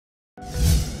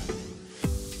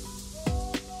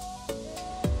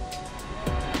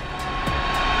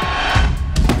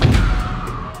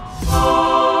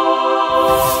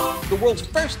world's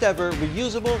first ever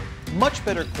reusable, much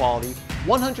better quality,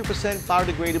 100%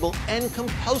 biodegradable and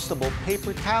compostable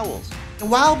paper towels. And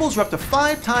Wowables are up to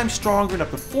 5 times stronger and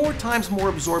up to 4 times more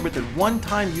absorbent than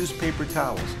one-time use paper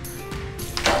towels.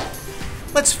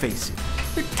 Let's face it,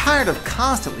 you're tired of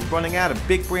constantly running out of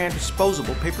big brand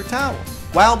disposable paper towels.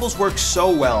 Wowables works so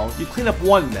well, you clean up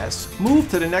one mess, move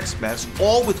to the next mess,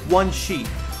 all with one sheet,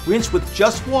 rinse with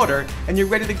just water, and you're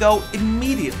ready to go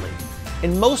immediately.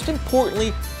 And most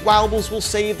importantly, Wowables will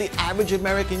save the average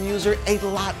American user a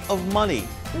lot of money.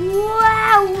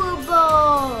 Wowables!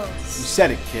 You said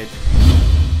it, kid.